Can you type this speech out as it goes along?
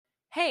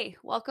Hey,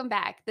 welcome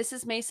back. This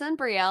is Mason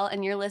Brielle,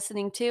 and you're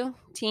listening to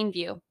Teen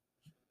View.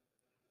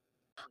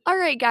 All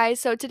right, guys.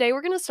 So today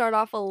we're going to start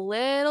off a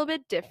little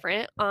bit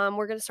different.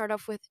 We're going to start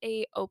off with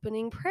a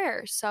opening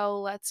prayer. So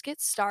let's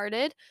get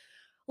started.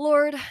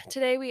 Lord,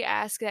 today we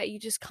ask that you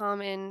just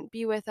come and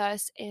be with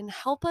us and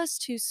help us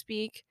to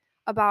speak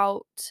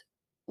about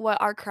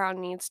what our crowd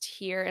needs to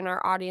hear and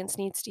our audience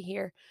needs to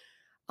hear.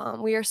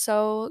 We are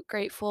so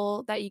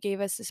grateful that you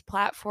gave us this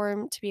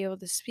platform to be able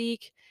to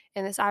speak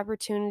and this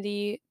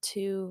opportunity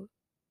to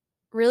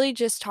really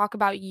just talk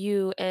about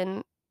you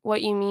and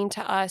what you mean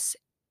to us.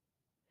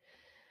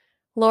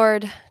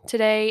 Lord,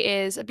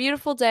 today is a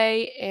beautiful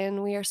day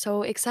and we are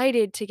so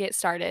excited to get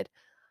started.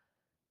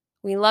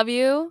 We love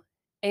you.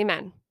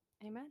 Amen.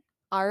 Amen.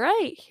 All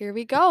right, here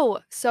we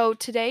go. So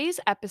today's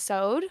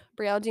episode,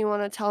 Brielle, do you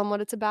want to tell them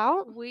what it's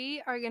about?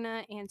 We are going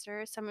to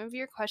answer some of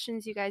your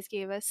questions you guys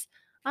gave us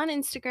on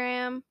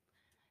Instagram.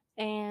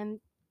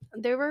 And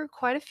there were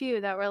quite a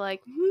few that were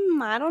like,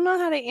 I don't know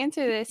how to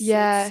answer this.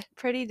 Yeah. It's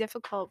pretty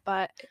difficult,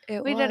 but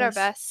It we did our was.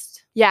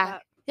 best. Yeah.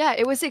 But Yeah,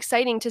 it was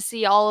exciting to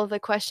see all of the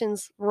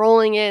questions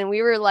rolling in.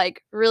 We were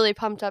like really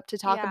pumped up to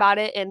talk Yeah. about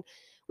it. And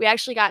we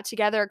actually got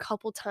together a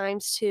couple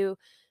times to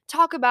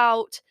talk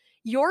about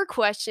your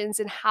questions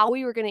and how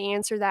we were going to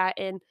answer that.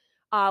 And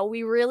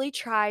we really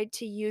tried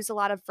to use a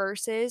lot of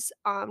verses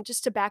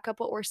just to back up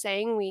what we're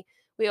saying.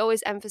 We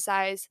always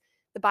emphasize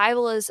the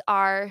Bible is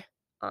our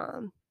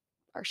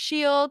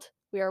shield.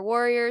 We are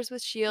warriors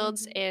with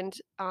shields, and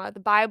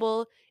the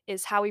Bible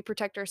is how we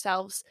protect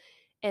ourselves.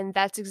 And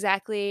that's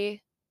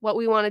exactly what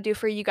we want to do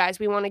for you guys.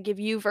 We want to give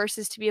you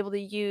verses to be able to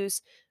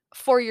use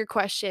for your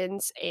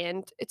questions.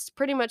 And it's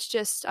pretty much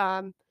just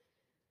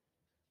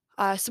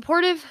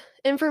supportive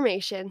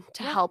information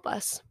to Yeah. help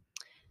us.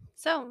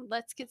 So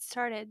let's get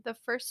started. The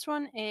first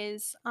one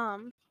is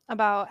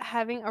about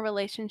having a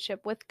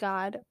relationship with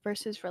God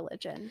versus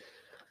religion.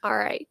 All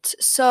right.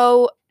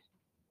 So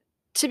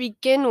to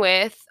begin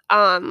with,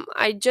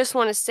 I just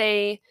want to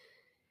say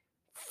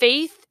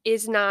faith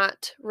is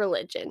not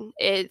religion.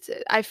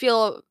 I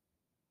feel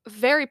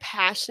very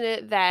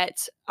passionate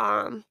that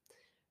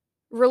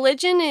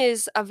religion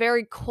is a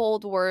very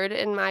cold word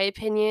in my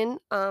opinion.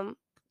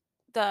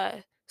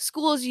 The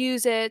schools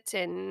use it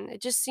and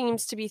it just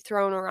seems to be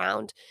thrown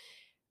around.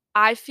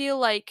 I feel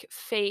like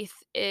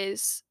faith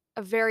is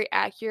a very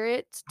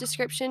accurate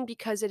description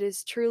because it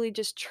is truly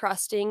just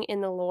trusting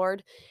in the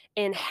Lord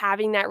and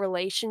having that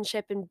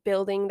relationship and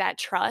building that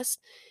trust.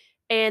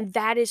 And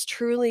that is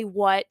truly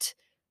what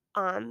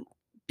um,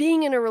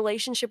 being in a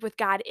relationship with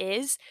God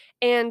is.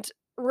 And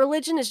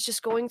religion is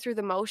just going through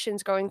the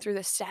motions, going through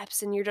the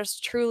steps, and you're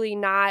just truly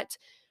not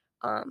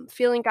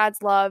feeling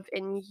God's love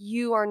and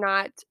you are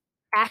not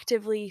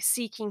actively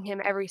seeking Him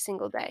every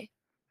single day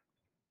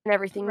in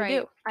everything you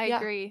Right. do. I Yeah.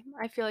 agree.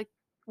 I feel like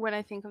when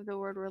I think of the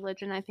word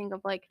religion, I think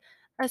of like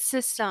a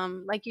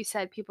system, like you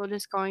said, people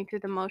just going through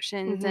the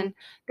motions Mm-hmm. and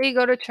they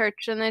go to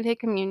church and they take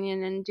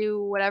communion and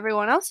do what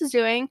everyone else is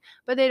doing,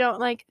 but they don't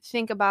like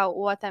think about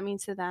what that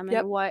means to them and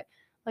Yep. what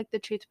like the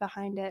truth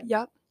behind it.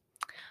 Yep.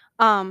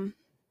 Um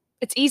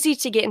It's easy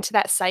to get into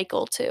that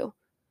cycle too.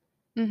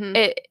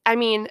 mhm. I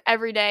mean,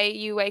 every day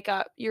you wake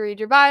up, you read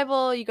your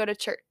Bible, you go to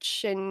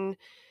church, and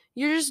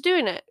you're just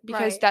doing it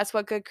because Right. that's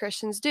what good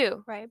Christians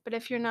do. Right. But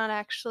if you're not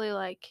actually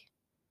like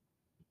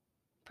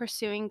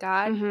pursuing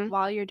God Mhm.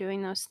 while you're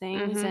doing those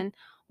things Mhm. and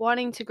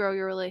wanting to grow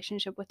your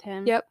relationship with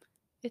him, Yep.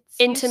 it's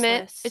Intimate.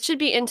 It useless. should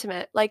be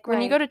intimate. Like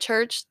when you go Right. to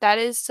church, that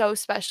is so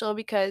special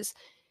because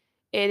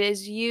it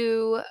is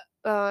you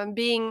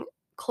being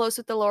close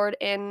with the Lord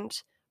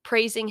and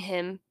praising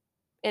Him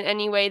in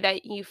any way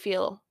that you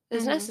feel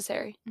is Mhm.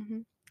 necessary.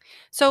 Mhm.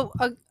 So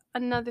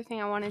another thing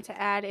I wanted to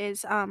add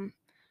is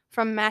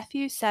from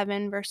Matthew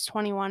 7 verse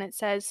 21 it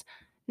says,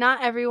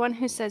 "Not everyone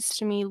who says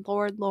to me,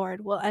 'Lord,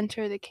 Lord,' will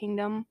enter the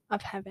kingdom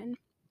of heaven,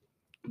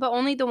 but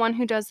only the one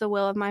who does the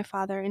will of my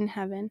Father in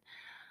heaven.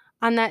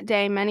 On that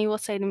day many will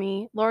say to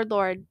me, 'Lord,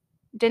 Lord,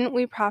 didn't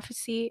we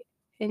prophesy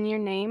in your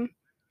name?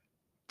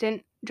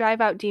 Didn't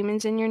drive out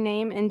demons in your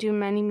name and do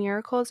many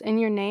miracles in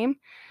your name?'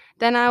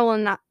 Then I will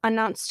not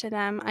announce to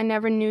them, 'I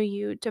never knew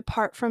you.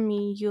 Depart from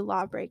me, you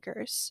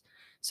lawbreakers.'"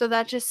 So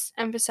that just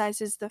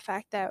emphasizes the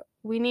fact that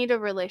we need a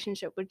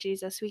relationship with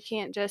Jesus. We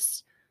can't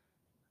just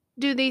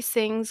do these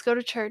things, go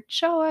to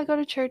church. Oh, I go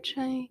to church.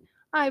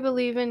 I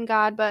believe in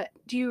God, but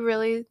do you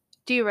really?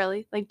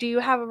 Like, do you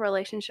have a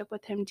relationship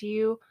with him? Do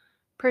you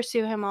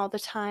pursue him all the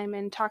time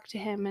and talk to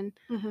him? And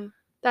Mhm.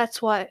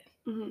 that's what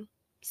Mhm.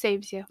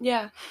 saves you.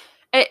 Yeah.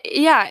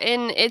 Yeah,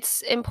 and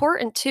it's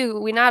important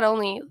too. We're not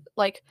only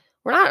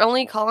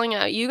calling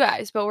out you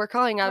guys, but we're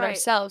calling out Right.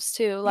 ourselves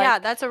too. Yeah,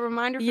 Like, that's a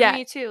reminder for yeah,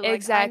 me too. Like I need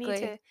exactly.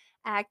 to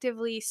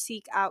actively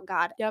seek out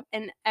God Yep.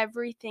 in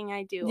everything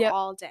I do Yep.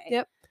 all day.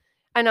 Yep.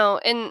 I know,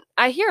 and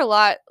I hear a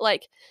lot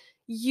like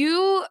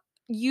you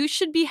you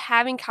should be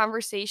having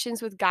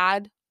conversations with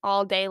God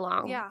all day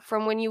long, Yeah.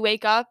 from when you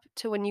wake up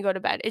to when you go to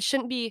bed. It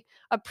shouldn't be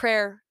a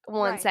prayer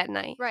once Right. at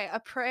night. Right. A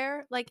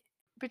prayer like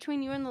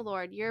between you and the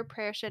Lord, your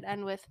prayer should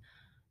end with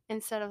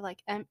instead of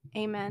like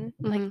amen,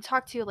 like Mhm.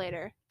 talk to you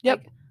later.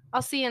 Yep. Like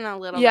I'll see you in a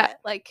little Yeah. bit.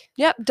 Like,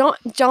 Yep,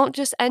 don't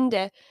just end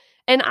it.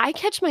 And I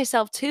catch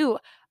myself too.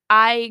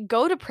 I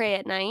go to pray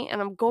at night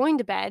and I'm going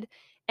to bed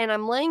and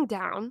I'm laying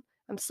down.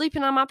 I'm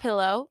sleeping on my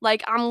pillow.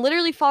 Like I'm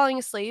literally falling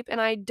asleep and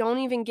I don't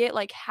even get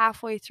like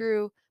halfway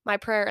through my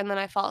prayer and then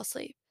I fall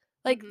asleep.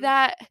 Like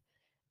mhm,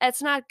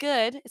 that's not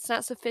good. It's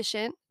not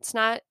sufficient. It's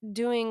not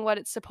doing what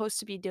it's supposed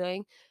to be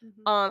doing.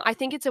 mhm, I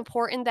think it's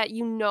important that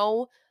you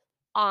know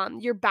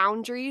your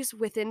boundaries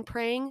within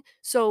praying.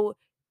 So,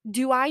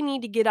 do I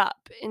need to get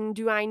up and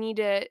do I need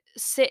to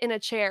sit in a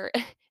chair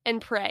and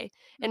pray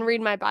and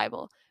read mhm, my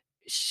Bible?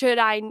 Should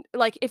I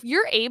like if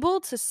you're able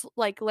to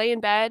like lay in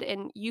bed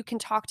and you can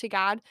talk to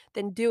God,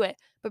 then do it.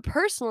 But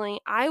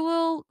personally, I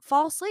will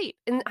fall asleep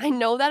and I mhm,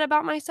 know that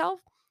about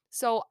myself.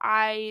 So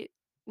I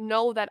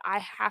know that I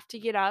have to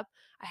get up.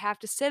 I have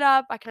to sit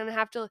up. I kind of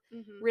have to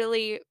mhm,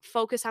 really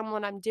focus on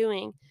what I'm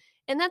doing.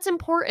 And that's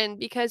important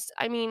because,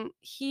 I mean,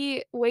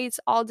 he waits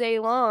all day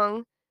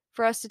long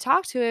for us to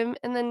talk to him,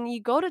 and then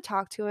you go to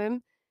talk to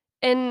him,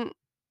 and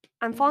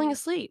I'm falling mhm.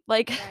 asleep.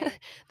 Like, Right.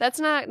 that's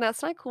not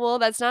cool.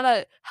 That's not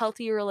a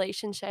healthy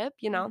relationship,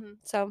 you know? Mhm.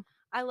 So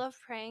I love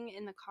praying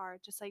in the car,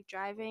 just like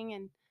driving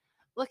and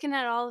looking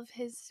at all of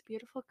his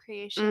beautiful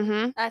creation.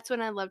 mhm, That's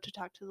when I love to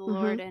talk to the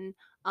Lord mhm. and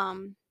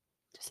um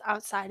just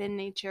outside in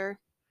nature,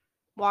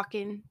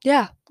 walking,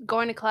 Yeah,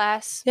 going to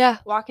class, yeah.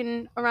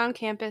 walking around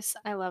campus.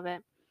 I love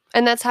it.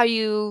 And that's how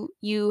you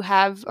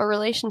have a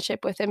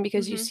relationship with him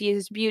because you Mhm. see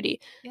his beauty.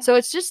 Yeah. So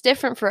it's just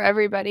different for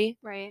everybody.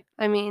 Right.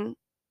 I mean,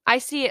 I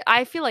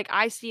feel like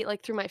I see it,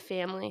 like, through my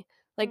family.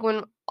 Like,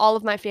 when Mhm. all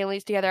of my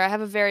family's together I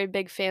have a very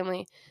big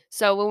family.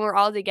 So, when we're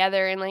all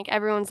together and, like,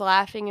 everyone's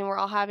laughing and we're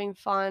all having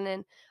fun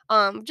and,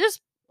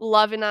 just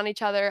loving on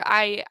each other,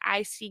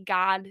 I see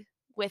God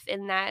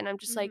within that, and I'm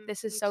just like, Mhm.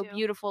 "This is Me so too.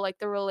 beautiful," like,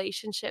 the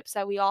relationships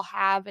that we all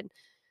have, and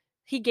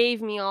He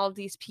gave me all of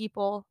these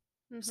people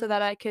so Mhm.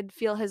 that I could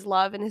feel His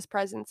love and His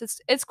presence.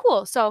 It's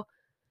cool. So,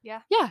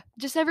 Yeah. yeah,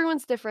 just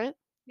everyone's different.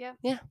 Yeah.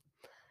 Yeah.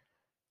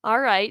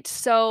 Alright,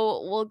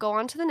 so we'll go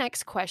on to the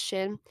next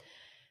question.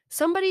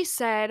 Somebody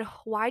said,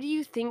 "Why do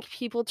you think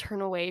people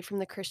turn away from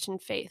the Christian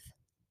faith?"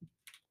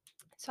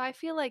 So I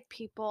feel like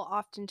people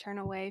often turn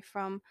away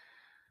from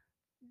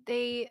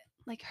they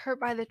like hurt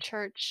by the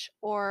church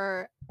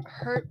or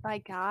hurt by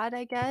God,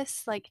 I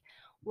guess. Like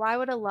why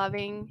would a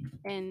loving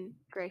and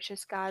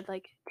gracious God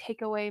like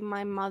take away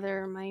my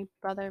mother, my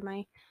brother,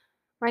 my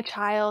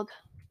child,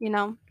 you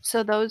know?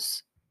 So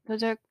those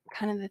are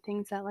kind of the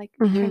things that like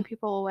turn Mhm.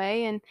 people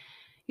away and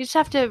you just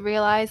have to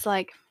realize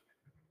like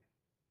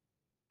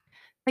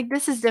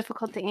this is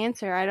difficult to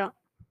answer. I don't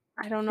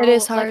It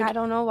is know like I hard.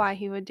 don't know why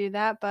he would do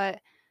that, but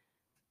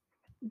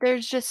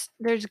there's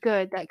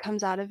good that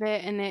comes out of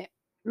it and it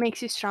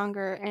makes you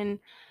stronger and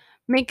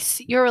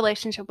makes your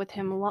relationship with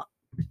him a lot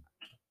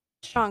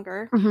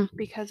stronger Mhm.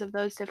 because of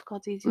those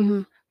difficulties you've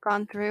Mhm.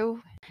 gone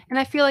through. And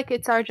I feel like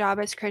it's our job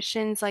as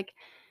Christians, like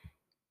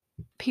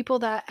people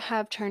that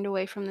have turned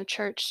away from the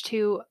church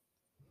to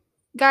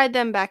guide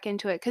them back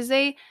into it because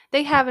they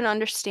have an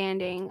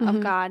understanding of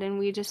Mhm. God and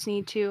we just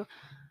need to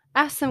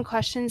ask them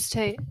questions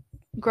to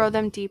grow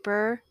them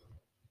deeper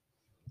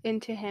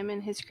into him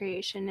and his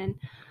creation and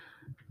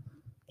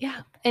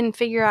yeah, and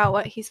figure out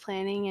what he's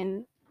planning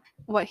and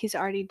what he's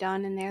already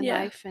done in their Yeah.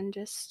 life and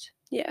just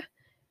Yeah.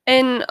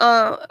 And,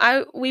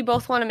 I we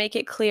both wanna make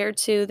it clear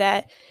too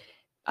that,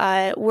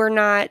 we're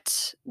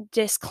not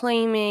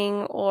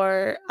disclaiming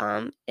or,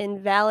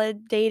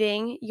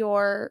 invalidating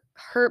your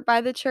hurt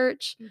by the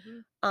church.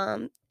 Mhm.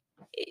 Um,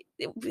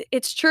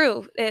 it's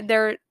true.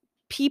 They're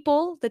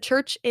people. The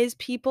church is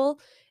people,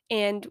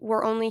 and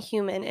we're only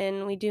human,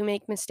 and we do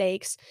make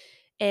mistakes.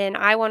 And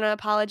I want to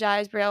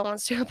apologize. Brielle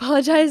wants to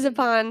apologize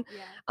upon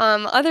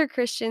Yeah. other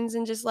Christians,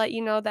 and just let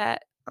you know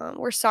that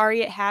we're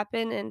sorry it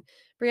happened. And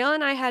Brielle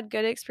and I had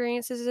good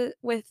experiences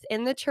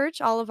within the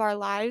church all of our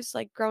lives.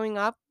 Like growing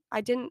up,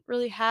 I didn't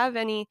really have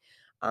any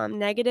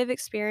negative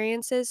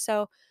experiences,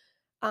 so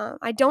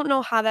I don't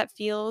know how that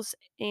feels,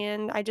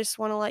 and I just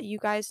want to let you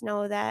guys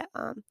know that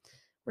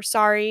we're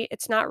sorry.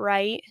 It's not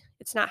right.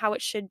 It's not how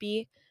it should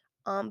be,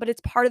 but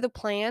it's part of the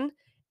plan,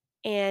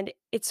 and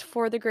it's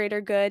for the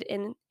greater good,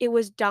 and it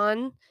was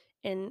done,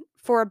 and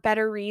for a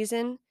better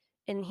reason,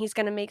 and He's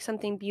gonna make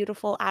something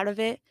beautiful out of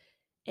it.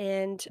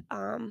 And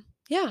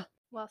yeah,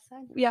 Well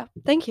said. yeah.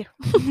 Thank you.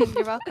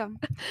 You're welcome.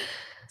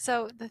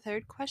 So the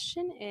third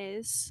question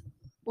is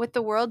with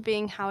the world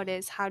being how it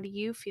is, how do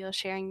you feel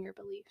sharing your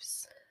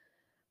beliefs?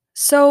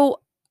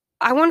 So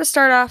I want to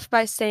start off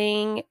by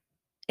saying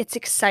it's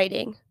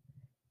exciting,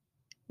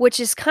 which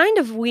is kind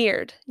of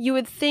weird. You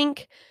would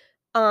think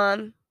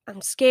I'm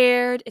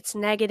scared, it's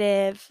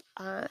negative,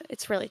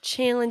 it's really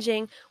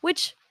challenging,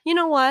 which, you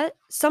know what?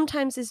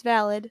 Sometimes is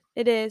valid.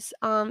 It is.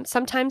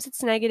 Sometimes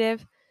it's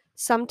negative.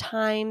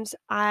 Sometimes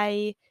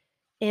I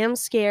am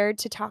scared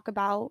to talk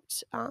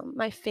about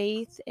my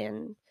faith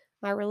and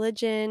my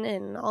religion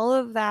and all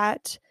of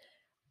that.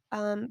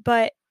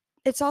 But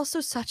it's also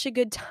such a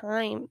good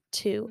time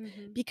too,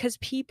 Mhm. because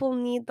people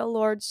need the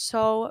Lord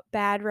so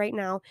bad right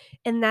now.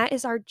 And that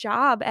is our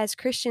job as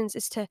Christians,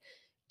 is to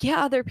get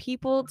other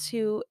people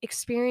to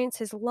experience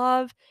his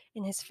love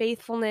and his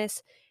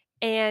faithfulness.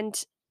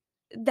 And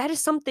that is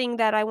something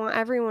that I want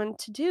everyone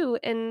to do.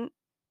 And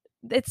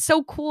it's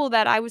so cool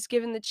that I was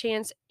given the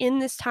chance in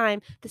this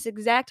time, this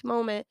exact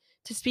moment,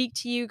 to speak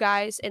to you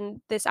guys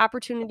and this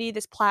opportunity,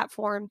 this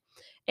platform,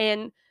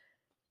 and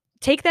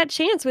take that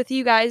chance with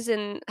you guys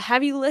and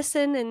have you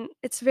listen. And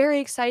it's very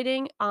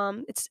exciting.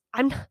 I'm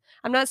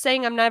not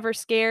saying I'm never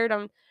scared.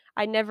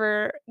 I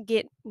never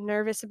get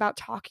nervous about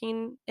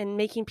talking and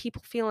making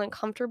people feel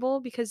uncomfortable,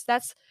 because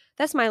that's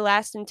my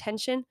last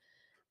intention.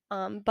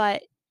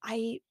 But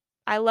I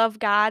love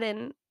God,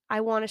 and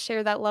I want to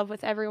share that love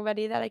with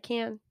everybody that I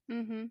can.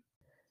 Mhm.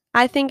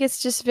 I think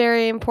it's just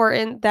very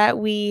important that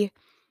we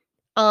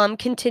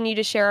continue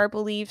to share our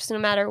beliefs no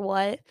matter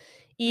what,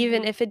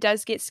 even Mhm. if it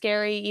does get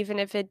scary, even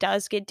if it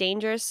does get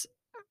dangerous.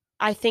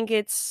 I think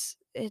it's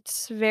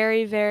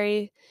very,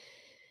 very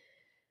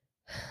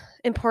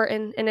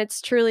important, and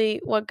it's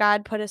truly what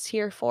God put us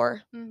here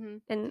for.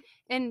 Mhm. And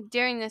And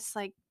during this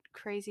like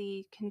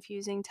crazy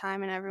confusing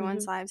time in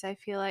everyone's mhm, lives, I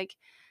feel like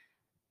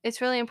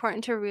it's really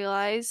important to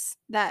realize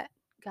that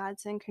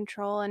God's in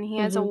control and he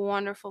has a mhm,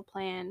 wonderful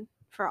plan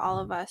for all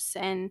of us,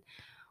 and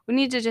we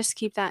need to just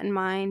keep that in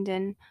mind.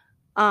 And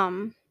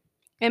um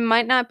it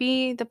might not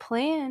be the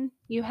plan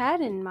you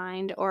had in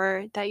mind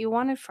or that you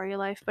wanted for your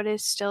life, but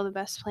it's still the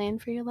best plan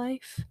for your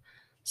life.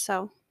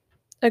 So,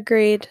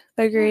 agreed,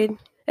 yeah, agreed.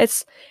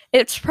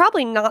 It's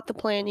probably not the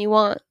plan you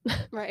want.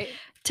 right.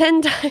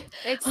 10 times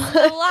It's a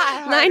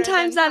lot 9 harder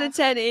times than out of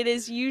 10, possible. it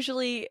is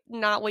usually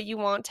not what you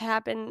want to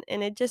happen,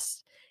 and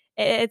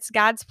it's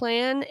God's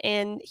plan,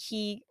 and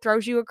he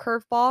throws you a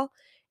curveball,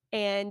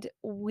 and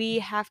we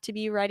have to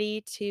be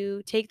ready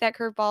to take that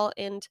curveball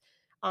and,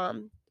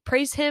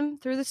 praise him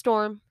through the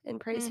storm and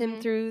praise him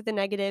Mhm. through the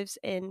negatives,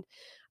 and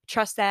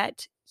trust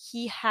that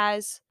he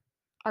has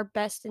our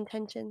best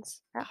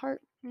intentions at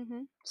heart.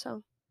 Mhm.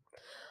 So,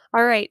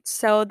 alright,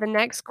 so the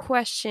next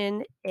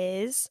question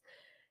is,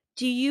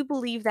 do you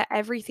believe that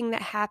everything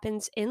that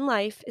happens in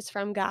life is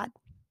from God?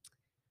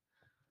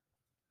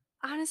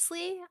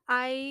 Honestly,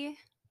 I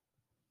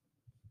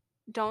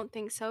don't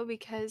think so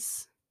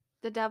because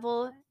the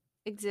devil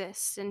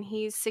exists and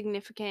he's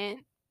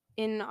significant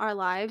in our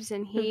lives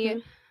and he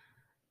Mhm,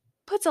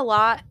 puts a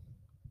lot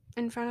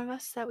in front of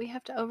us that we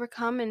have to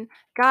overcome, and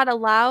God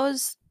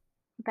allows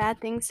bad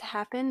things to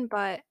happen,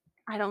 but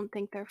I don't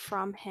think they're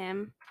from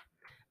him.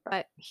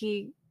 But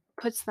he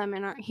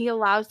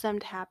allows them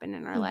to happen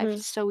in our life mhm.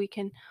 so we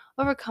can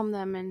overcome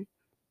them and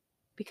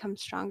become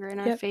stronger in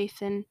our Yep.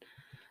 faith. And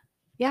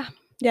yeah.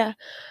 Yeah.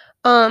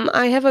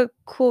 I have a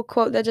cool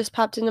quote that just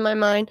popped into my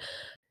mind.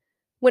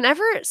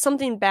 Whenever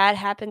something bad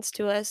happens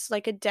to us,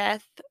 like a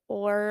death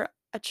or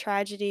a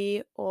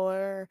tragedy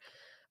or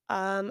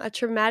a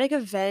traumatic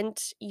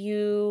event,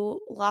 you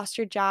lost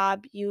your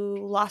job, you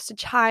lost a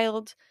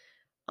child,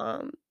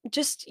 um,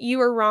 just you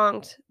were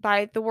wronged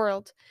by the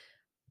world.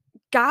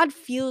 God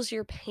feels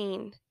your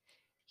pain.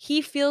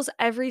 He feels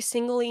every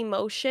single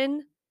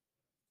emotion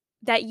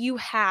that you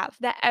have,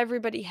 that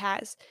everybody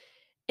has.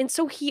 And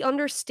so he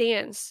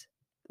understands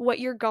what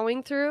you're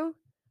going through.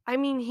 I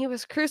mean, he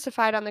was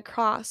crucified on the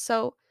cross,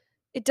 so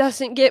it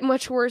doesn't get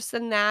much worse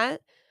than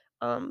that.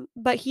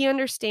 But he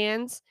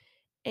understands,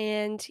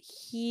 and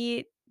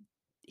he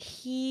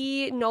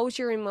knows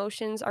your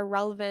emotions are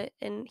relevant,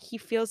 and he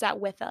feels that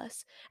with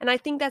us. And I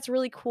think that's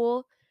really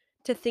cool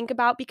to think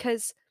about,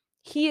 because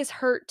he is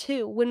hurt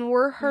too. When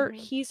we're hurt, Mhm.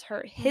 he's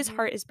hurt. His Mhm.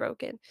 heart is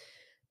broken.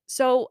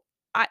 So,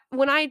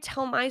 when I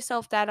tell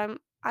myself that,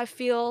 I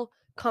feel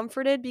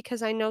comforted,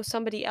 because I know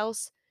somebody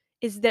else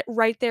is that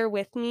right there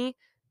with me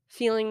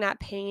feeling that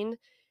pain.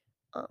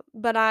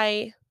 But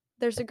I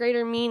there's a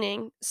greater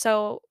meaning,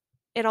 so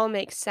it all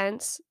makes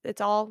sense.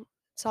 It's all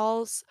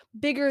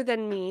bigger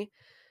than me.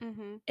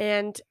 Mhm.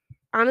 And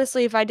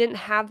honestly, if I didn't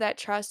have that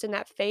trust and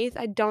that faith,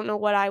 I don't know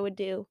what I would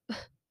do.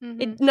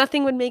 Mhm. It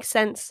Nothing would make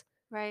sense.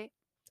 Right.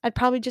 I'd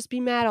probably just be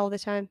mad all the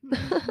time.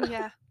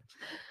 Yeah.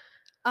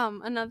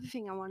 Another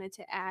thing I wanted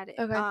to add,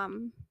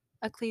 Okay.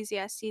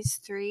 Ecclesiastes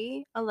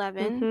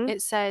 3:11, Mhm.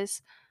 it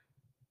says,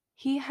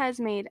 "He has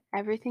made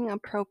everything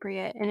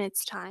appropriate in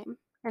its time."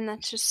 And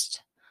that's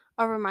just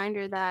a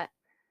reminder that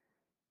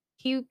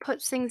he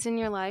puts things in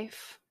your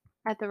life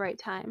at the right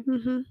time.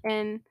 Mhm.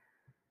 And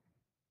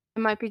it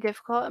might be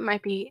difficult, it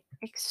might be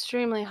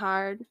extremely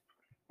hard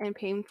and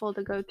painful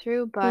to go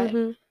through, but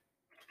Mhm.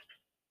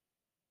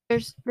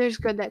 there's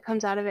good that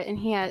comes out of it, and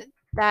he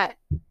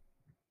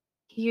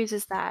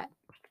uses that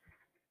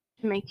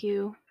to make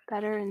you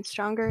better and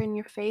stronger in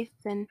your faith.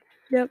 And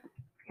Yep.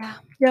 yeah,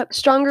 Yep,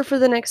 stronger for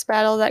the next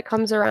battle that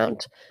comes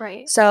around.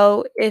 right.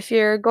 So, if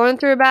you're going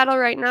through a battle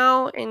right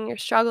now and you're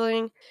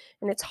struggling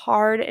and it's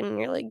hard and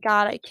you're like,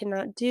 "God, I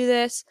cannot do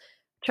this."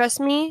 Trust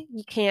me,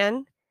 you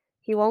can.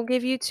 He won't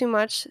give you too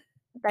much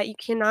that you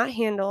cannot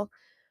handle,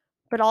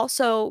 but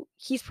also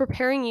he's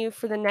preparing you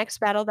for the next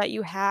battle that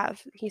you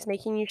have. He's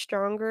making you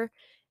stronger,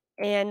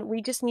 and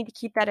we just need to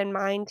keep that in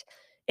mind.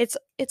 It's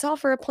all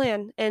for a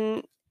plan,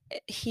 and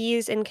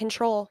he's in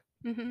control.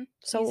 Mhm.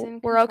 He's So, in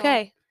we're control.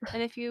 okay.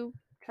 And if you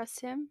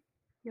trust him,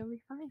 you'll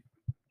be fine.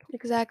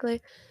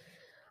 Exactly.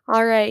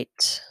 All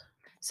right.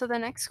 So the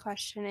next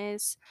question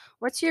is,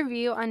 what's your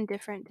view on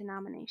different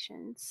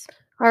denominations?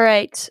 All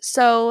right.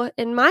 So,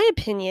 in my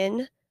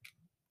opinion,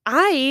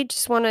 I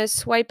just want to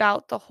swipe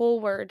out the whole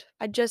word.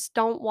 I just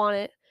don't want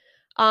it.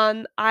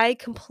 I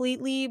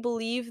completely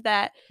believe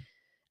that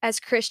as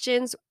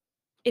Christians,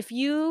 if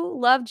you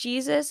love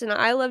Jesus and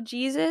I love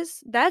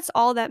Jesus, that's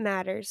all that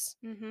matters.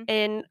 Mhm.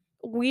 And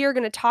we are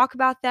going to talk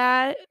about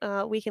that.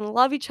 We can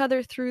love each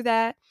other through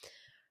that.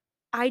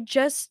 I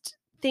just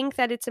think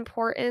that it's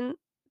important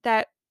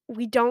that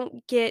we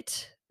don't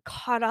get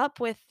caught up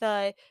with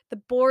the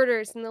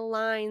borders and the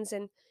lines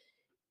and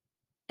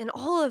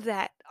all of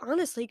that.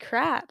 Honestly,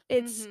 crap.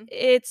 Mhm.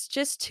 It's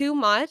just too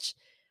much.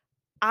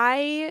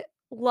 I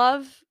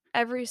love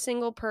every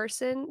single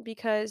person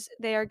because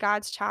they are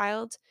God's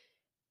child,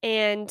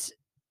 and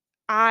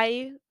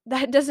I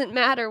that doesn't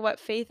matter what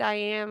faith I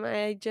am.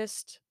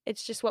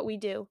 It's just what we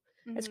do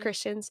as Mhm.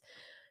 Christians.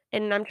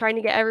 And I'm trying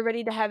to get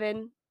everybody to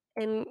heaven.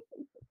 And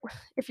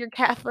if you're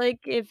Catholic,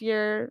 if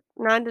you're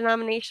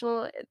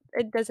non-denominational,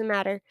 it doesn't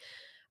matter.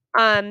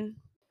 Um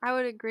I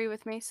would agree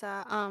with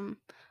Mesa.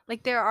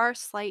 Like there are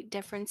slight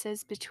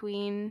differences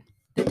between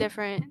the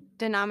different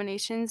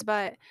denominations,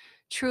 but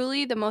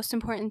truly the most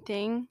important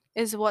thing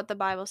is what the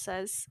Bible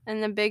says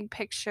and the big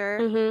picture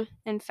mhm.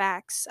 and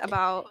facts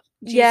about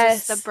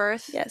Jesus, the Yes.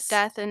 birth, Yes.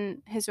 death,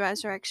 and his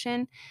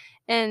resurrection.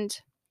 And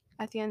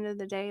at the end of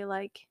the day,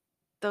 like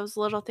those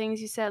little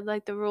things you said,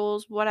 like the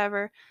rules,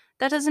 whatever,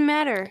 that doesn't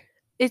matter.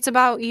 It's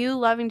about you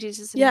loving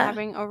Jesus and Yeah.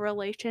 having a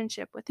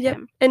relationship with Yep.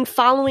 him. And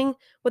following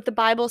what the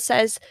Bible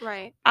says.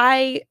 Right.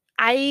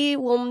 I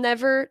will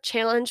never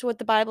challenge what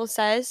the Bible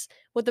says.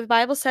 What the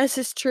Bible says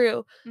is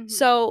true. Mhm.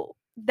 So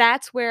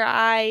that's where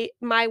I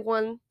my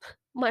one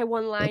my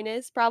one line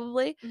is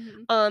probably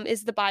Mhm.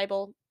 is the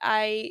Bible.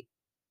 I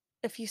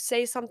If you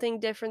say something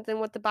different than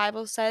what the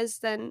Bible says,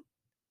 then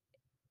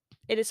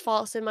it is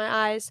false in my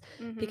eyes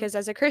Mhm. because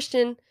as a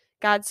Christian,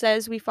 God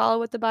says we follow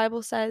what the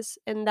Bible says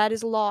and that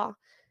is law.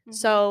 Mhm.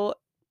 So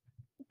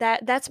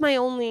that's my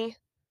only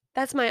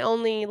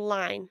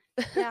line.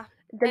 Yeah.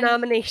 And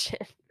Denomination.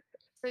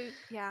 so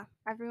yeah,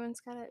 everyone's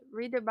got to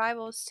read their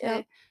Bibles to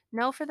Yep.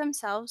 know for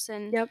themselves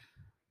and Yep.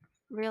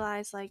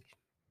 realize like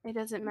it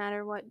doesn't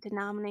matter what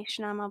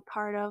denomination I'm a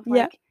part of.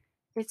 Yeah. Like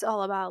it's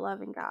all about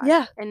loving God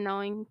Yeah. and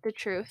knowing the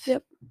truth,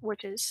 Yep.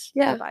 which is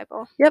the Yeah.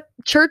 Bible. Yep.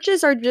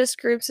 Churches are just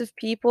groups of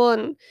people,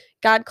 and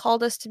God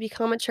called us to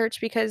become a church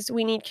because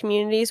we need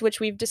communities, which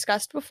we've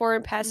discussed before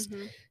in past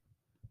Mhm.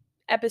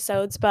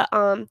 episodes. But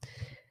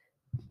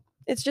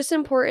it's just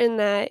important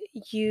that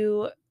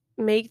you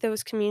make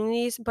those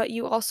communities, but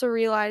you also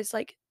realize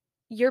like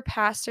your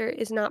pastor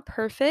is not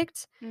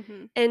perfect.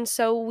 Mhm. And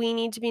so we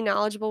need to be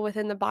knowledgeable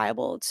within the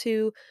Bible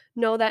to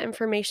know that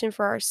information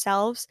for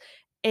ourselves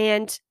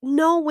and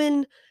know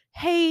when,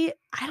 hey,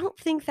 I don't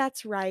think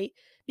that's right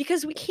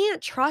because we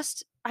can't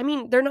trust. I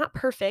mean, they're not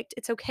perfect.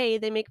 It's okay.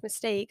 They make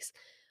mistakes,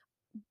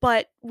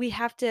 but we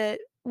have to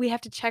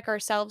check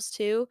ourselves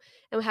too,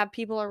 and we have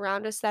people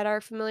around us that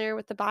are familiar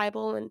with the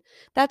Bible, and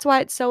that's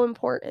why it's so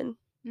important.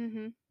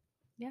 Mhm.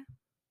 Yeah.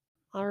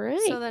 All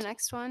So the right.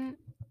 next one,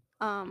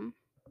 um,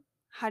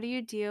 how do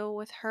you deal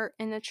with hurt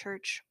in the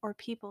church or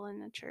people in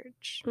the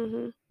church?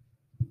 Mhm.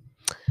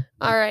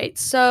 All right.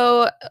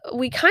 So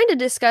we kind of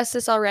discussed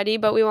this already,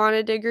 but we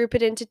wanted to group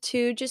it into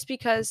two just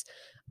because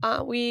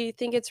we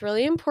think it's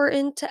really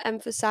important to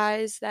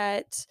emphasize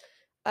that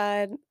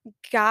uh,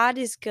 God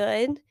is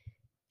good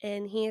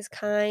and He is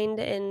kind,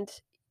 and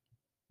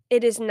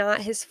it is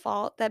not His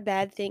fault that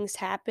bad things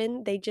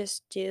happen. They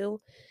just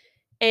do.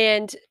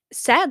 And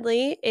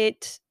sadly,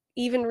 it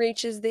even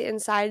reaches the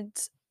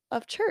insides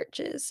of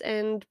churches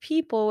and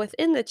people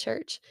within the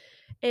church.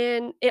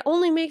 And it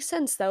only makes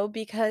sense though,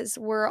 because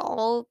we're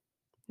all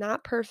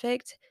not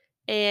perfect.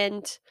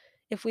 And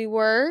if we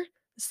were,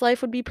 this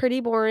life would be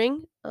pretty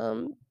boring.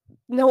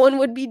 No one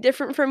would be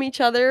different from each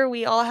other.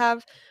 We all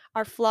have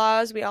our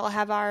flaws, we all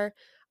have our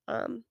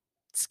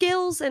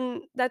skills,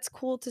 and that's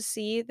cool to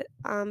see.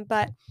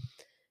 But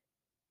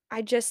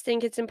I just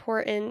think it's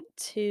important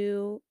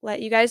to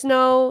let you guys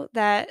know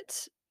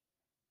that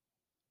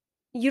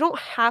you don't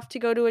have to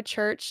go to a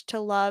church to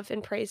love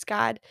and praise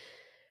God.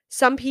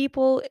 Some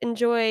people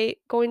enjoy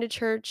going to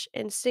church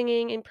and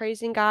singing and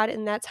praising God,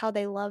 and that's how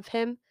they love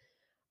Him.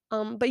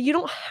 But you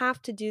don't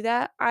have to do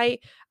that. I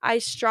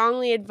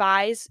strongly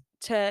advise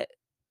to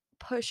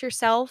push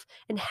yourself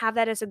and have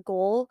that as a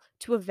goal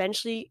to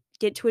eventually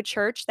get to a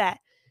church that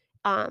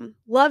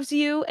loves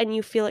you and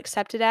you feel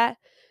accepted at.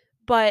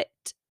 But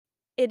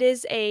it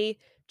is a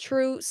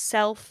true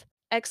self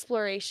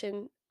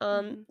exploration.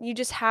 Mhm. You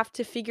just have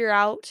to figure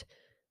out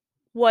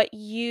what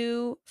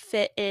you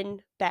fit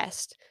in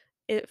best.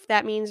 If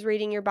that means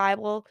reading your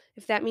Bible,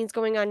 if that means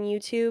going on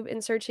YouTube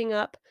and searching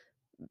up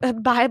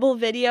Bible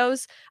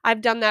videos,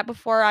 I've done that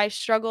before. I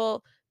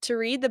struggle to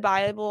read the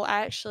Bible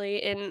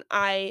actually, and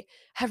I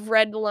have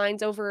read the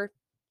lines over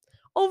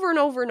and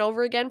over and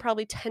over again,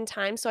 probably 10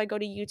 times. So I go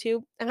to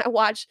YouTube and I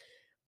watch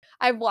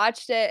I've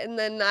watched it and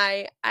then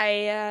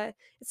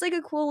it's like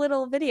a cool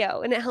little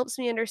video and it helps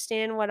me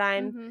understand what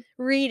I'm Mhm.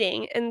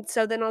 reading, and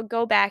so then I'll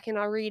go back and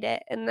I'll read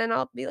it and then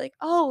I'll be like,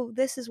 "Oh,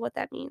 this is what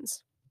that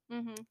means."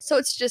 Mhm. So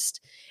it's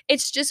just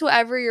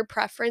whatever your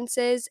preference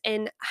is,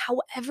 and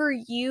however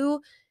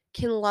you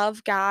can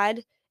love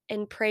God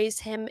and praise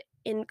him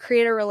and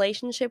create a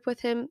relationship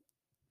with him,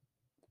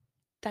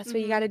 that's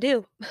what you got Mhm. to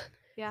do.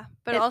 Yeah,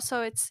 but It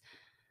also it's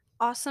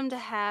awesome to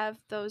have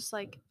those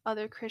like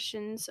other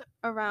Christians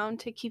around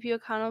to keep you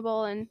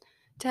accountable and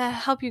to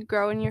help you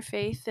grow in your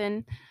faith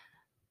and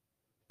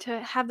to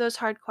have those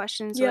hard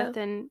questions yeah. with,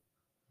 and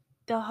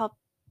they'll help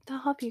they'll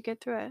help you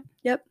get through it.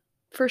 Yep.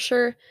 For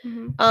sure.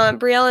 Mhm.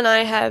 Brielle and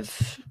I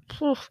have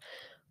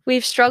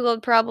we've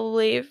struggled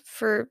probably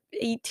for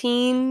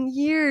 18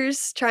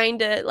 years trying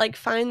to like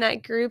find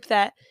that group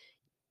that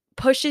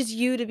pushes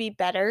you to be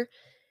better,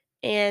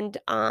 and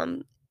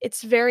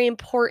it's very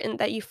important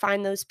that you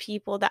find those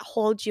people that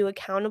hold you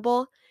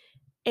accountable.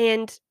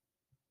 And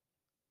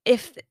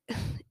if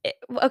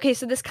okay,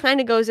 so this kind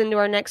of goes into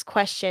our next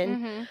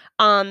question.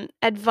 Mhm.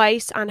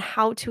 Advice on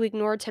how to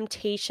ignore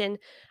temptation.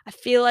 I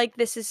feel like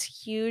this is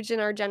huge in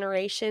our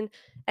generation.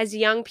 As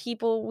young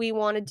people, we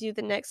want to do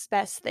the next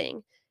best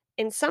thing,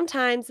 and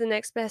sometimes the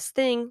next best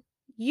thing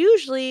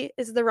usually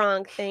is the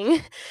wrong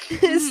thing.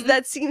 Mhm.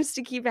 That seems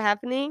to keep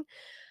happening.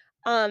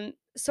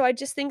 So I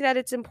just think that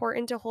it's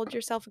important to hold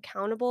yourself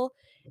accountable.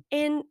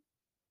 And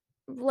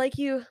like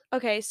you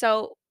okay,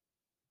 so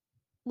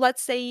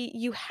let's say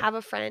you have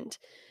a friend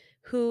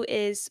who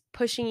is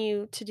pushing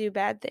you to do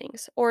bad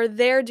things, or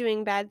they're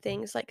doing bad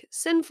things, like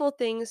sinful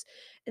things,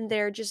 and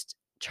they're just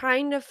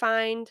trying to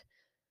find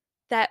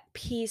that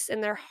peace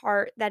in their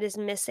heart that is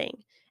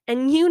missing.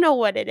 And you know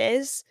what it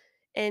is,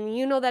 and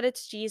you know that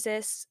it's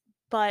Jesus,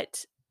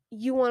 but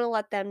you want to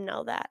let them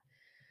know that.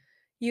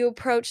 You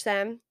approach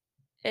them,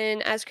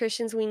 and as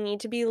Christians, we need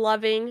to be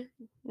loving,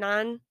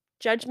 non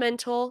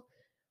judgmental,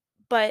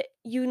 but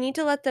you need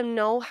to let them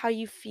know how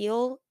you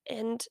feel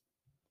and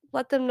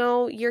let them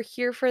know you're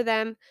here for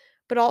them.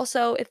 But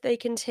also, if they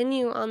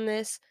continue on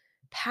this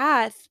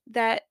path,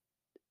 that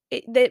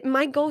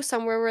might go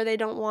somewhere where they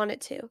don't want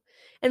it to,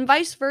 and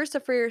vice versa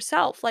for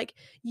yourself. Like,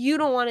 you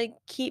don't want to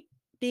keep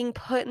being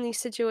put in these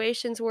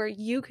situations where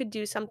you could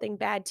do something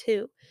bad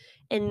too,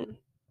 and Mhm.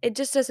 it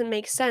just doesn't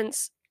make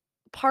sense.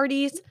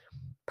 Parties,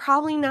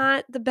 probably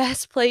not the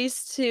best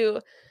place to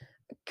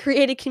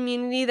create a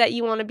community that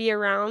you want to be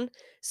around.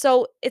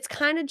 So it's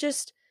kind of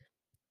just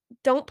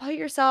don't put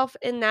yourself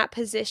in that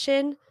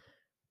position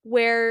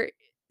where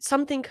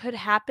something could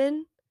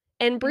happen.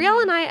 And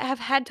Brielle and Mhm. I have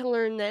had to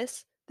learn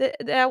this.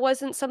 That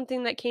wasn't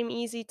something that came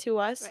easy to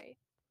us. Right.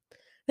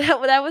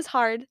 That was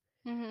hard.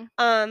 Mhm.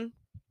 Um,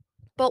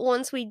 but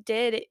once we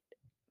did, it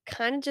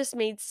kind of just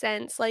made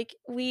sense. Like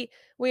we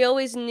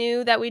always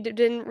knew that we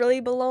didn't really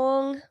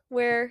belong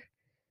where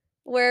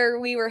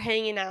we were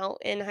hanging out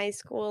in high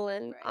school,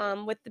 and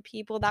Right. with the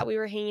people that we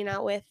were hanging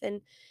out with,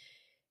 and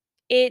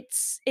it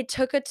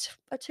took a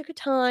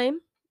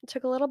time. It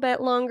took a little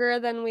bit longer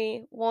than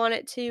we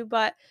wanted to,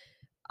 but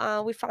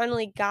we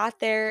finally got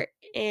there,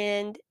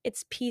 and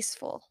it's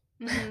peaceful.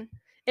 Mhm.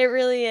 It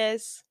really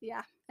is.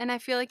 Yeah. And I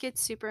feel like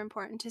it's super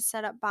important to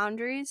set up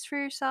boundaries for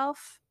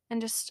yourself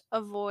and just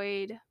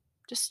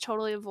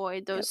totally avoid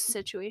Yep. those Yeah.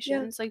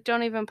 situations. Like,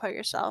 don't even put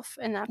yourself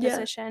in that Yeah.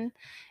 position.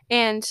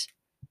 And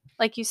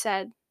like you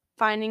said,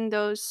 finding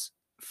those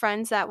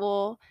friends that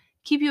will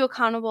keep you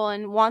accountable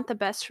and want the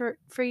best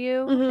for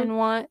you Mhm. and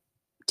want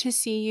to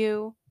see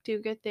you do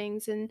good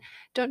things and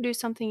don't do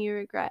something you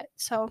regret.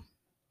 So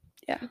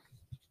Yeah.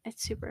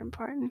 it's super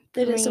important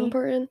It for is me.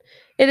 important.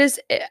 It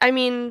is I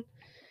mean,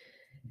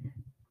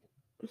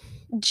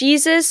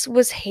 Jesus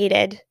was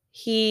hated.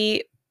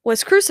 He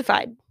was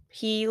crucified.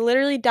 He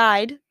literally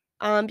died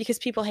because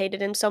people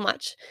hated him so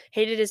much.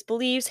 Hated his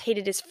beliefs,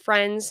 hated his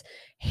friends,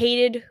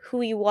 hated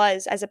who he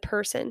was as a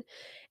person.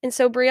 And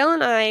so Brielle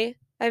and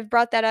I've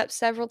brought that up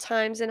several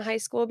times in high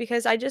school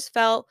because I just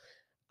felt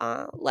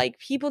like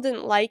people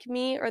didn't like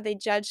me, or they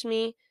judged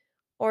me,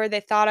 or they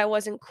thought I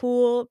wasn't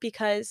cool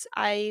because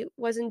I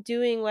wasn't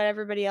doing what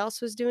everybody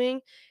else was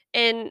doing.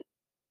 And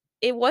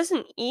it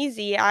wasn't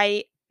easy.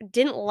 I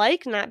didn't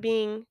like not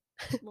being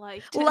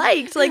Liked.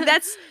 liked. Like,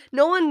 that's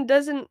no one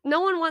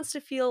wants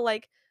to feel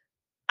like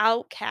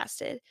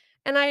outcasted.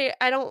 And I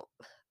don't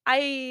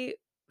I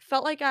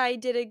felt like I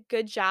did a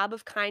good job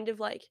of kind of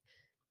like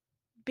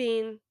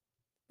being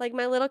like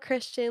my little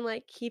Christian,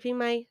 like keeping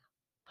my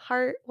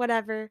heart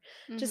whatever,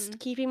 just Mhm.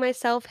 keeping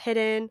myself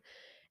hidden,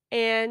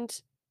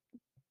 and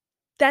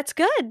that's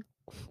good,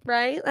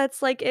 right?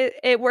 That's like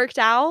it worked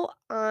out.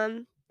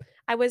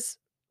 I was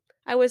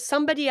I was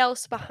somebody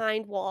else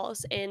behind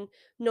walls, and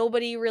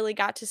nobody really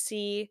got to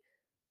see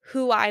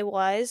who I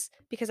was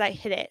because I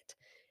hid it.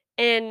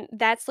 And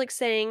that's like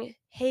saying,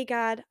 "Hey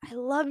God, I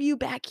love you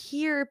back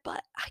here,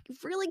 but I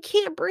really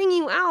can't bring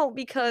you out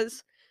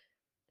because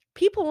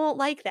people won't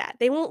like that.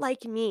 They won't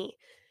like me."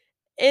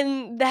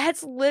 And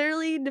that's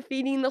literally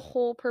defeating the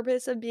whole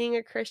purpose of being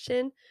a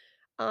Christian.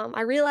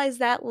 I realized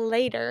that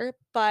later,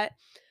 but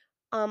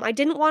I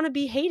didn't wanna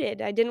be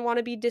hated, I didn't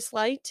wanna be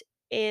disliked,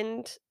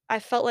 and I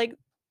felt like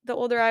the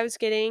older I was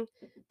getting,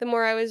 the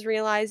more I was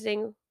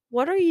realizing,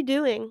 "What are you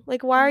doing?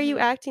 Like, why are you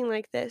Mhm. acting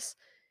like this?"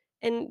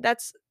 And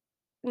that's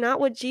not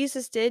what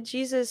Jesus did.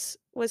 Jesus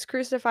was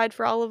crucified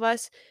for all of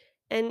us,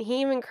 and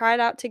he even cried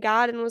out to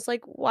God and was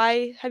like,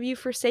 "Why have you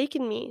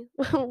forsaken me?"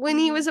 when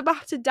he was Mhm.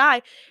 about to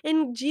die.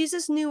 And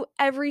Jesus knew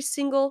every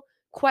single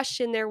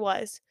question there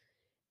was,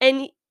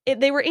 and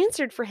they were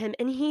answered for him,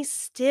 and he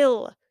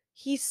still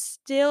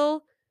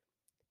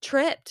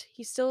tripped.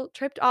 He still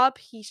tripped up,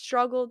 he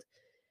struggled,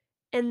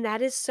 and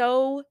that is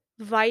so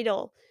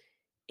vital.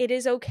 It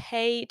is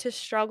okay to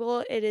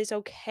struggle, it is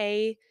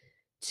okay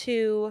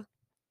to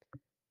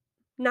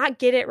not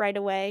get it right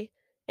away,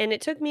 and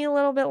it took me a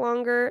little bit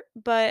longer,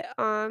 but,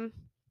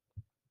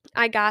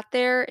 I got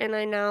there, and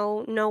I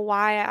now know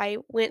why I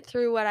went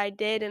through what I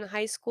did in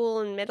high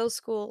school and middle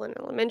school and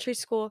elementary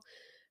school,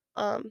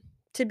 um,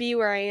 to be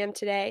where I am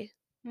today,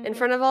 in Mhm.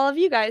 front of all of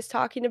you guys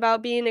talking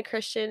about being a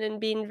Christian and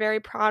being very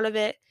proud of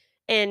it,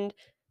 and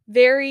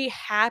very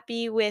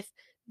happy with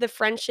the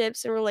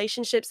friendships and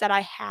relationships that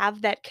I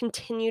have that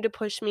continue to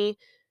push me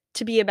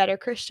to be a better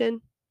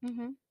Christian.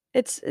 Mhm.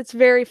 It's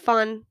very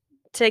fun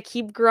to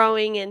keep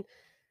growing and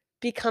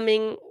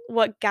becoming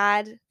what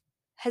God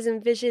has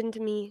envisioned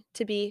me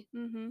to be.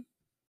 Mhm.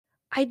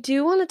 I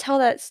do wanna tell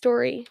that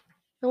story.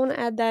 I wanna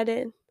add that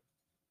in,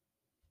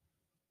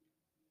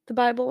 the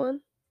Bible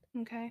one.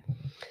 Okay.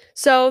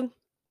 So,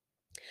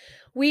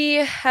 we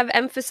have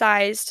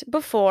emphasized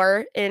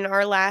before in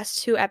our last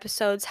 2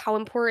 episodes how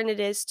important it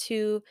is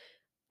to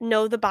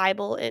know the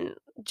Bible and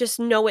just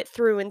know it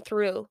through and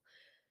through.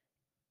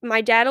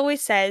 My dad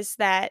always says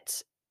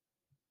that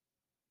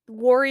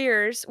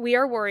we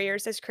are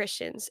warriors as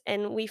Christians,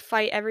 and we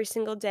fight every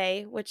single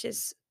day, which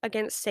is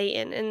against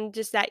Satan and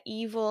just that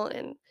evil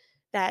and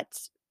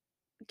that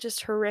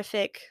just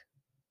horrific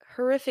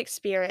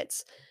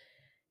spirits.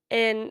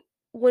 And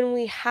when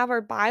we have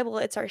our Bible,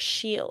 it's our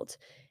shield.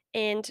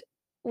 And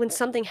when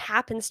something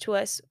happens to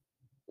us,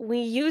 we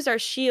use our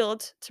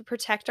shield to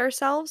protect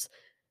ourselves.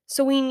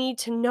 So we need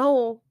to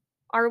know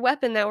our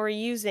weapon that we're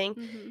using.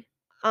 Mhm.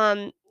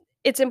 um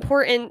it's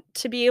important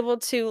to be able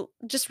to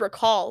just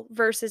recall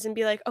verses and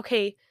be like,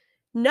 okay,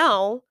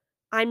 no,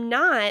 i'm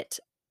not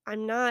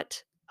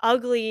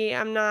ugly,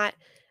 I'm not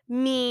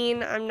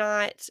mean, I'm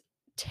not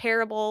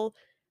terrible,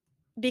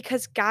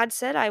 because God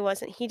said I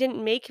wasn't. He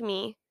didn't make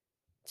me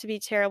to be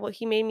terrible.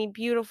 He made me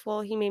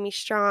beautiful, he made me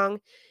strong.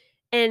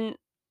 And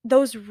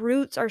those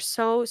roots are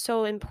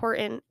so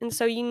important, and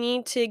so you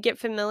need to get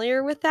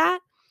familiar with that.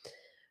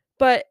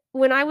 But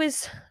when I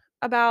was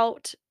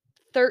about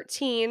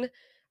 13,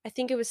 I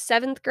think it was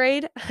 7th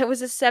grade, I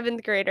was a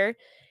 7th grader,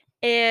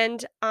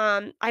 and,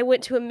 I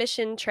went to a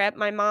mission trip.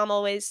 My mom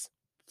always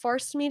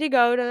forced me to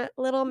go to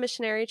little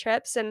missionary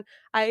trips, and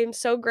I am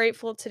so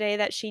grateful today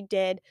that she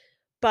did.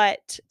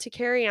 But to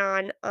carry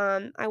on,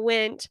 I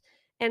went,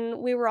 and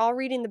we were all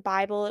reading the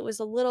Bible. It was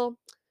a little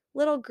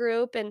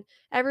group, and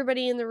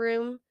everybody in the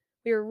room,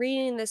 we were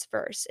reading this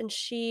verse, and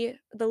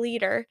the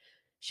leader,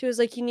 she was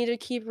like, "You need to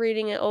keep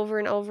reading it over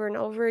and over and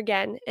over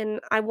again, and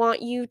I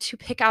want you to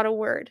pick out a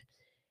word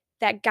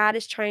that God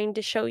is trying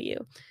to show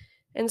you."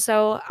 And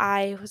so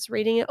I was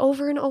reading it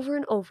over and over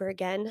and over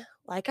again,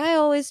 like I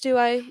always do.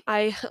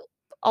 I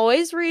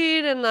always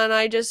read, and then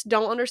I just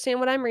don't understand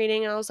what I'm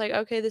reading, and I was like,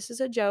 "Okay, this is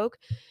a joke."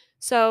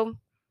 So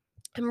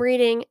I'm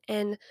reading,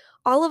 and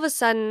all of a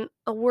sudden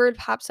a word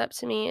pops up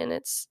to me, and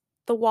it's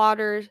the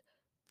water,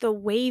 the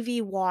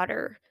wavy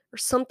water or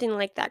something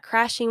like that,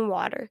 crashing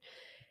water.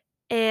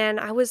 And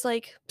I was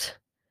like,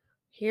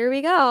 "Here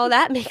we go.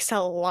 That makes a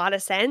lot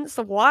of sense.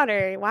 The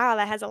water. Wow,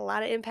 that has a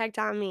lot of impact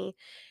on me."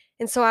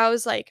 And so I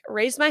was like,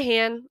 raised my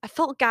hand. I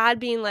felt God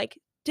being like,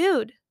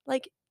 "Dude,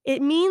 like,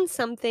 it means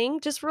something.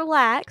 Just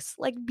relax.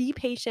 Like, be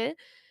patient."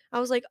 I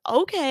was like,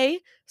 "Okay."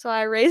 So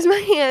I raised my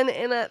hand,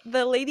 and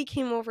the lady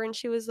came over, and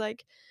she was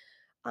like,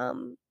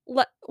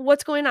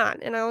 what's going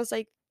on?" And I was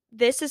like,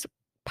 "This is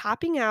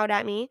popping out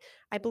at me.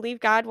 I believe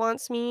God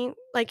wants me,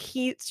 like,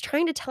 he's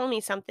trying to tell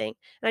me something,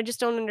 and I just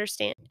don't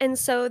understand." And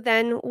so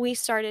then we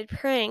started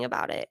praying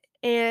about it.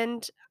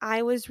 And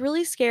I was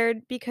really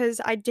scared because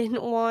I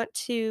didn't want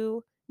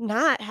to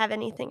not have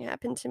anything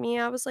happen to me.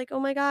 I was like, "Oh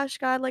my gosh,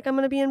 God, like, I'm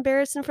gonna be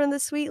embarrassed in front of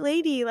this sweet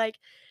lady. Like,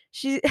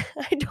 she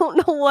I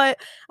don't know what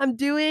I'm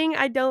doing.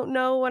 I don't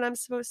know what I'm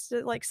supposed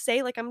to, like,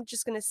 say. Like, I'm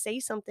just gonna say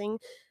something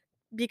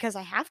because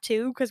I have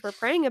to, because we're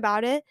praying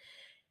about it."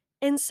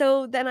 And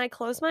so then I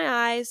close my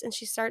eyes, and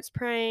she starts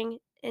praying,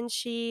 and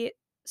she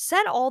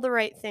said all the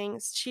right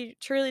things. She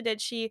truly did.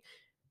 She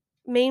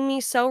made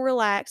me so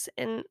relaxed,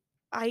 and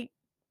I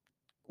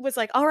was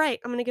like, "All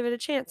right, I'm going to give it a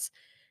chance."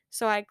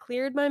 So I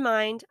cleared my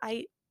mind.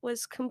 I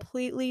was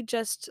completely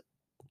just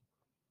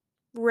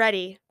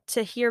ready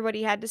to hear what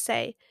he had to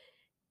say.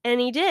 And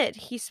he did.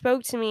 He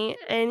spoke to me,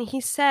 and he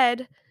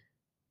said,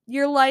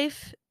 "Your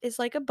life is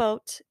like a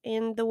boat,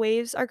 and the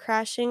waves are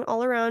crashing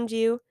all around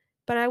you,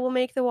 but I will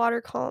make the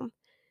water calm."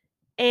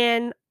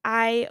 And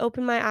I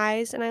open my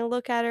eyes and I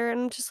look at her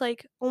and I'm just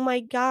like, "Oh my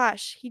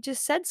gosh, he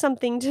just said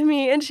something to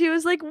me." And she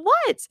was like,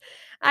 "What?"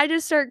 I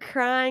just start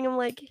crying.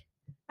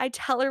 I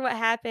tell her what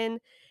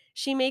happened.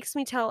 She makes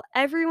me tell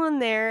everyone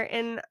there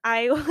and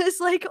I was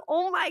like,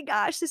 "Oh my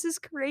gosh, this is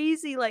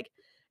crazy." Like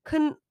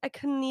I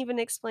couldn't even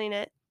explain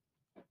it.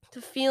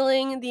 The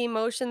feeling, the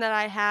emotion that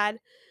I had,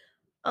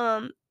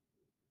 um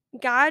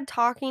God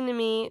talking to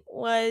me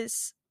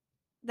was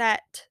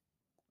that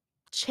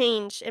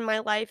change in my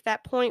life,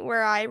 that point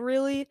where I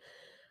really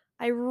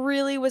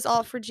was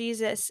all for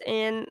Jesus,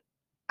 and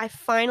I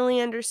finally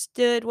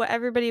understood what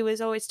everybody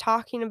was always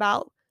talking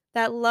about,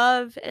 that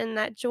love and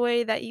that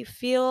joy that you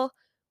feel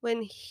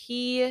when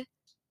he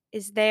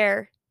is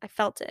there. I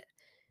felt it.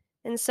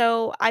 And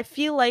so I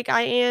feel like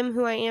I am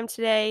who I am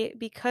today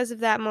because of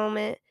that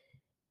moment,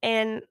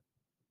 and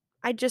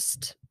I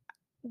just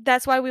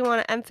that's why we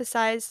want to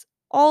emphasize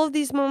all of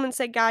these moments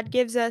that God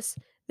gives us.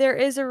 There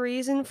is a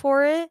reason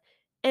for it,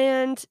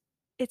 and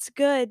it's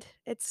good.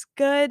 It's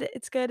good.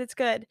 It's good. It's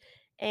good.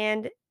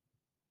 And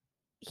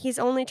he's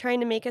only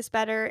trying to make us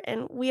better,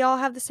 and we all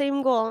have the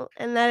same goal,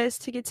 and that is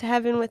to get to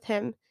heaven with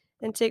him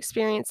and to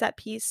experience that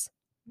peace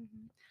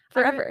Mhm.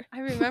 forever. I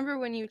remember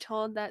when you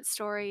told that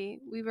story,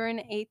 we were in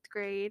 8th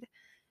grade,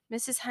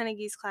 Mrs.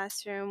 Hennige's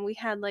classroom. We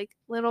had like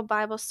little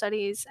Bible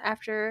studies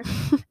after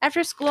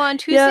school on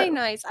Tuesday Yeah.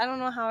 nights. I don't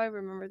know how I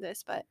remember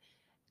this, but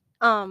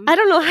I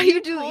don't know how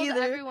you do told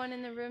either. everyone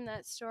in the room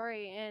that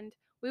story, and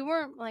we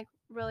weren't like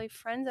really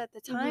friends at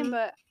the time, Mhm.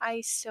 but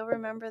I still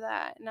remember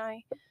that, and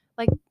I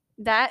like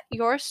that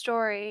your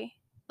story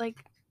like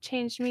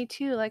changed me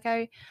too. Like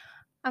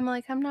I'm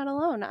like, I'm not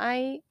alone.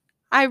 I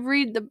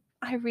read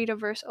a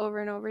verse over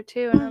and over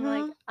too, and I'm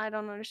like, Mhm. I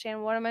don't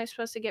understand. What am I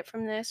supposed to get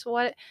from this?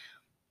 What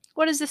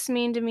does this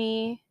mean to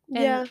me?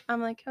 And Yeah.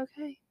 I'm like,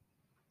 okay,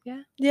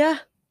 yeah. Yeah.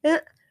 Yeah.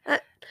 I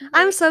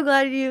I'm Like, so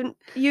glad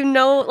you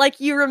know, like,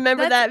 you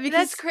remember that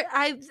that's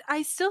because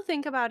I still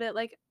think about it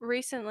like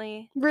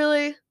recently.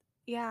 really,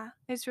 Yeah,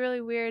 it's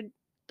really weird.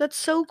 that's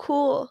so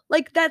cool.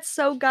 Like, that's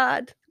so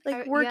God,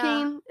 like, Yeah.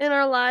 working in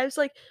our lives.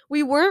 Like,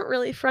 we weren't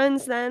really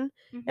friends then,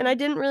 and I Mhm.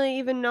 didn't really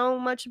even know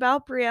much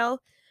about Brielle.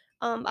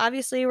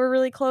 Obviously, we're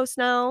really close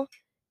now,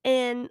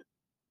 and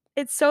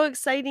it's so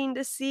exciting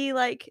to see,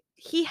 like,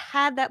 he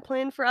had that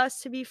plan for us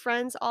to be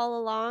friends all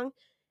along,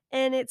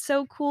 and it's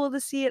so cool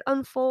to see it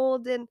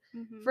unfold and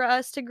Mhm. for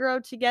us to grow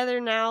together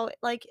now,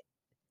 like,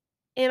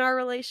 in our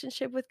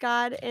relationship with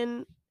God,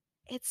 and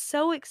it's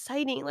so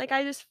exciting. Like,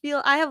 I just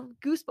feel I have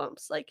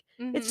goosebumps. Like,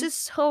 it's Mhm.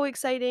 just so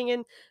exciting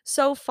and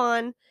so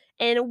fun,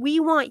 and we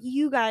want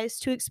you guys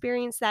to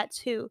experience that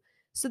too.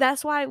 So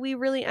that's why we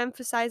really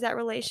emphasize that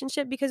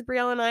relationship because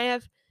Brielle and I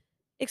have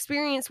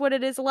experienced what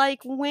it is like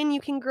when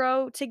you can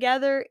grow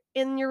together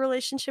in your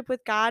relationship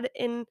with God,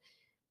 and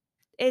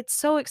it's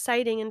so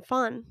exciting and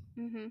fun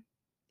Mhm.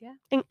 Yeah.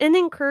 and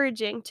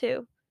encouraging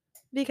too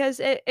because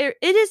it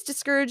is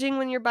discouraging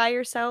when you're by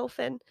yourself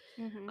and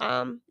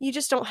Mhm. you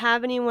just don't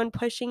have anyone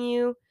pushing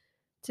you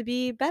to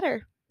be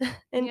better And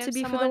and you to have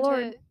be for the someone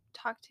Lord. to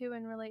talk to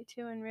and relate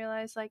to and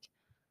realize like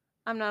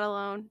I'm not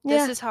alone.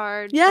 This Yeah. is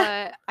hard,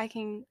 Yeah. but I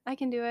can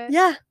do it.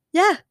 Yeah.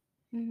 Yeah.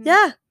 Mhm.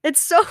 Yeah.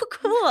 It's so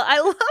cool. I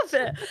love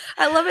it.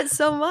 I love it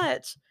so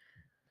much.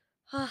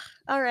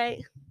 All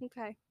right.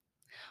 Okay.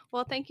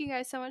 Well, thank you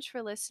guys so much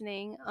for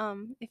listening.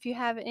 If you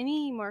have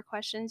any more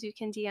questions, you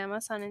can DM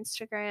us on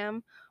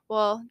Instagram.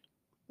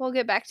 We'll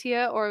get back to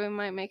you, or we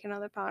might make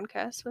another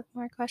podcast with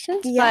more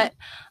questions. Yeah.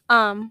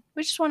 But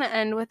we just want to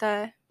end with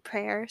a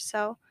prayer.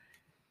 So,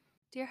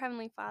 dear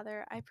Heavenly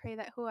Father, I pray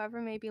that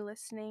whoever may be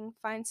listening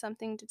finds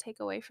something to take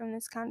away from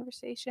this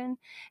conversation,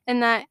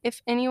 and that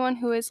if anyone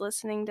who is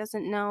listening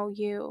doesn't know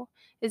you,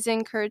 is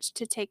encouraged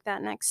to take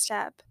that next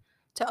step,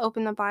 to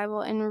open the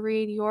Bible and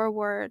read your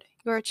word,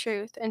 your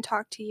truth, and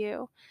talk to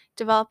you,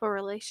 develop a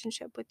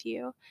relationship with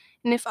you.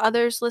 And if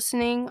others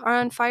listening are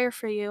on fire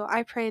for you,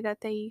 I pray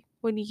that they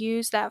would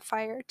use that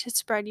fire to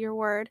spread your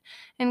word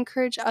and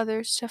encourage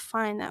others to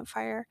find that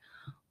fire.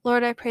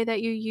 Lord, I pray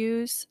that you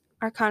use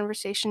our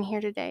conversation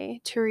here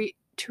today to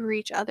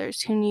reach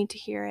others who need to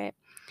hear it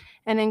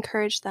and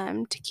encourage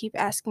them to keep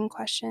asking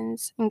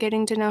questions and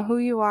getting to know who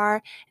you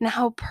are and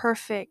how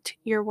perfect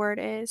your word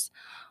is.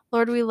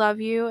 Lord, we love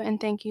you and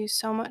thank you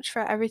so much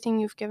for everything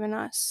you've given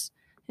us.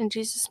 In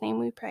Jesus' name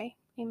we pray.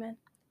 Amen.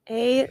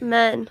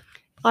 Amen.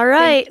 All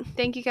right.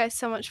 Thank you guys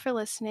so much for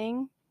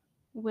listening.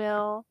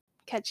 We'll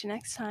catch you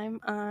next time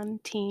on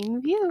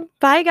Teen View.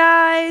 Bye,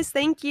 guys.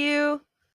 Thank you.